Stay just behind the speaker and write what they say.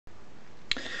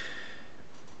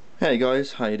Hey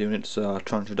guys, how you doing? It's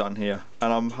Dan here,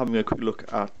 and I'm having a quick look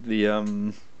at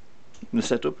the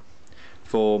setup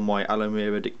for my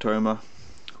Allomyrina dichotoma,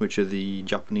 which are the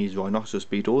Japanese rhinoceros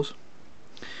beetles.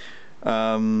 Like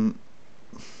I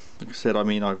said,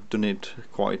 I've done it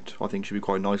quite. I think should be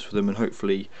quite nice for them, and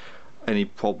hopefully, any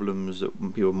problems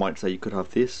that people might say you could have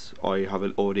this, I have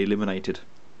it already eliminated.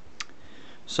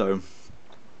 So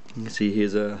you can see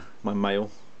here's my male,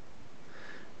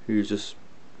 who's just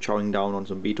chowing down on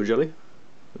some beetle jelly,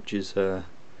 which is at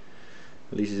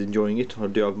least he's enjoying it. I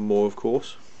do have more, of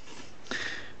course.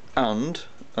 And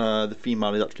the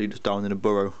female is actually just down in a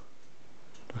burrow.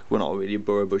 Well, not really a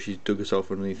burrow, but she's dug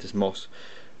herself underneath this moss.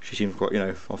 She seems quite,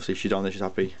 obviously she's down there, she's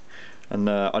happy. And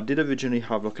I did originally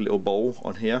have like a little bowl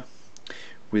on here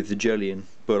with the jelly in,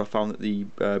 but I found that the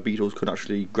beetles couldn't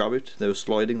actually grab it. They were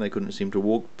sliding, they couldn't seem to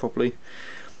walk properly.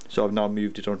 So I've now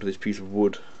moved it onto this piece of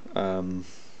wood.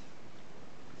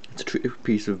 It's a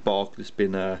piece of bark that's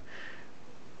been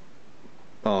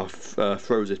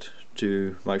froze it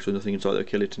to make sure nothing inside will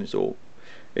kill it, and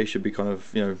it should be kind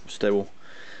of stable.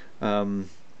 And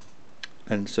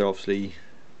so obviously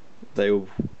they will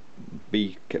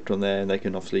be kept on there, and they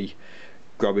can obviously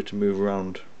grab it and move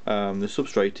around. The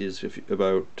substrate is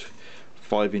about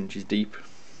 5 inches deep,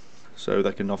 so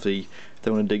they can obviously, if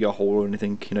they want to dig a hole or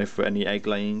anything, for any egg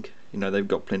laying, they've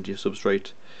got plenty of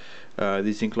substrate.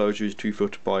 This enclosure is 2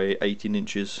 foot by 18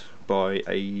 inches by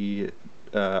a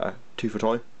 2 foot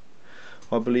high,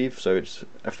 I believe, so it's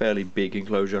a fairly big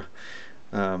enclosure,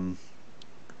 but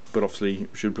obviously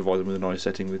should provide them with a nice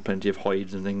setting with plenty of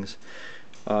hides and things.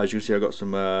 As you can see, I've got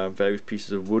some various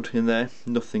pieces of wood in there.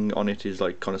 Nothing on it is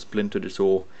like kind of splintered, it's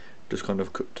all just kind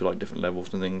of cut to like different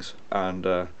levels and things. And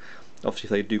obviously if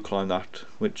they do climb that,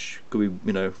 which could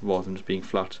be rather than just being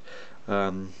flat,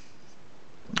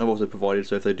 I've also provided,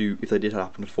 so if they did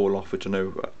happen to fall off, which I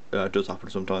know does happen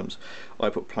sometimes, I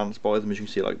put plants by them, as you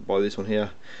can see, like by this one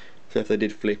here. So if they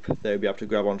did flip, they would be able to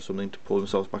grab onto something to pull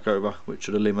themselves back over, which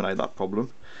should eliminate that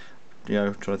problem.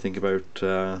 Trying to think about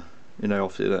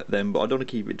obviously them, but I don't want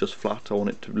to keep it just flat. I want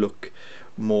it to look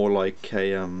more like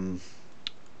a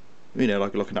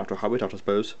like looking after a habitat, I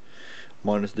suppose,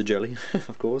 minus the jelly,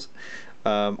 of course.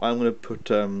 I'm going to put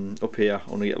up here,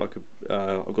 I'm going to get like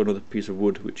I've got another piece of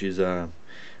wood, which is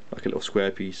like a little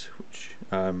square piece, which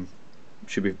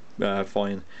should be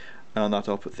fine. And on that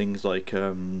I'll put things like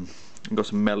I've got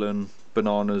some melon,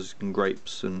 bananas and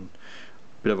grapes and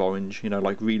a bit of orange,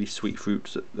 like really sweet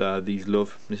fruits that these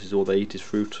love. This is all they eat, is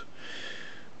fruit.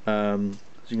 As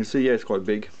you can see, yeah, it's quite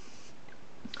big.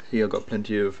 Here I've got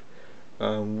plenty of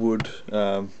wood.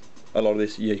 A lot of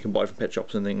this, yeah, you can buy from pet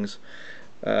shops and things.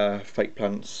 Fake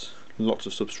plants, lots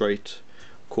of substrate,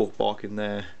 cork bark in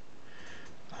there,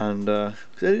 and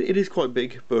it is quite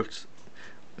big, but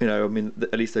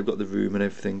at least they've got the room and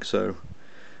everything. So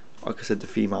like I said, the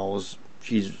females,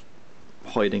 she's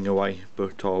hiding away,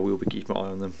 but I will be keeping my eye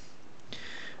on them.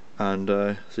 And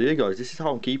so yeah guys, this is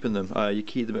how I'm keeping them. You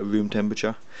keep them at room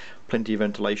temperature, plenty of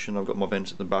ventilation. I've got my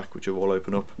vents at the back, which will all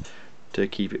open up to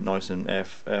keep it nice and air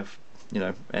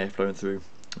flowing through.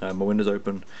 My windows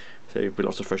open, so there'll be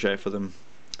lots of fresh air for them.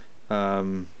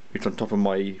 It's on top of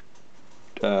my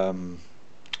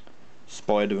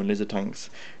spider and lizard tanks,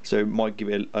 so it might give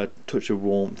it a touch of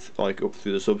warmth like up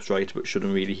through the substrate, but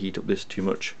shouldn't really heat up this too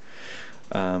much.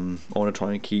 I want to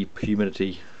try and keep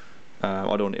humidity. I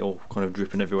don't want it all kind of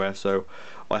dripping everywhere, so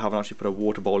I haven't actually put a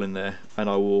water bowl in there, and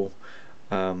I will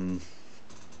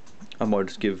I might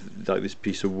just give like this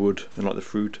piece of wood and like the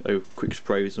fruit a quick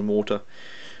spray with some water,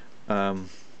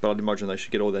 but I'd imagine they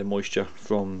should get all their moisture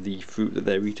from the fruit that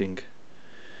they're eating,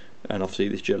 and obviously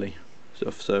this jelly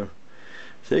stuff. So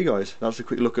you guys, that's a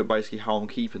quick look at basically how I'm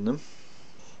keeping them.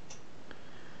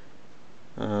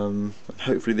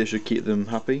 Hopefully this should keep them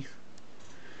happy.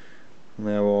 And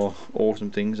there are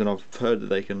awesome things, and I've heard that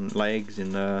they can lay eggs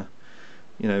in might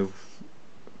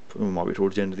be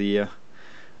towards the end of the year.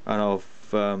 And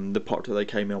the pot that they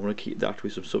came in, I want to keep that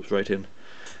with some substrate in,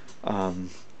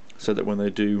 so that when they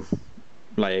do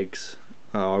lay eggs,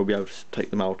 I'll be able to take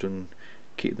them out and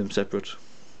keep them separate.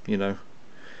 You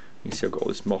can see I've got all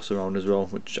this moss around as well,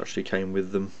 which actually came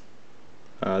with them.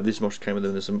 This moss came with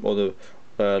them. There's some other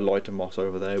lighter moss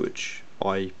over there, which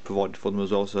I provided for them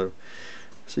as well. So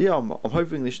yeah, I'm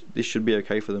hoping this should be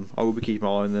okay for them. I will be keeping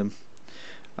my eye on them,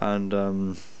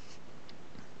 and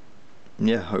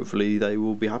yeah, hopefully they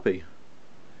will be happy.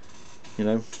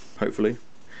 Hopefully.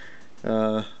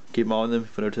 Keep my eye on them.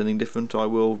 If I notice anything different, I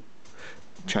will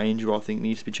change what I think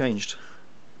needs to be changed.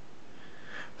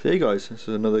 So yeah guys, this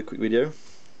is another quick video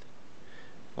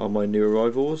on my new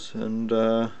arrivals, and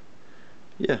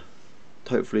yeah,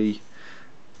 hopefully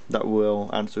that will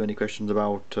answer any questions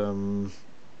about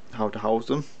how to house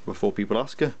them before people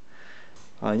ask her.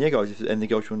 And yeah guys, if there's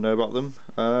anything else you want to know about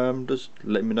them, just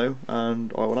let me know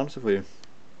and I will answer for you.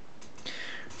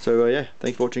 So yeah,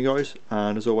 thanks for watching guys,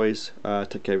 and as always,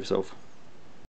 take care of yourself.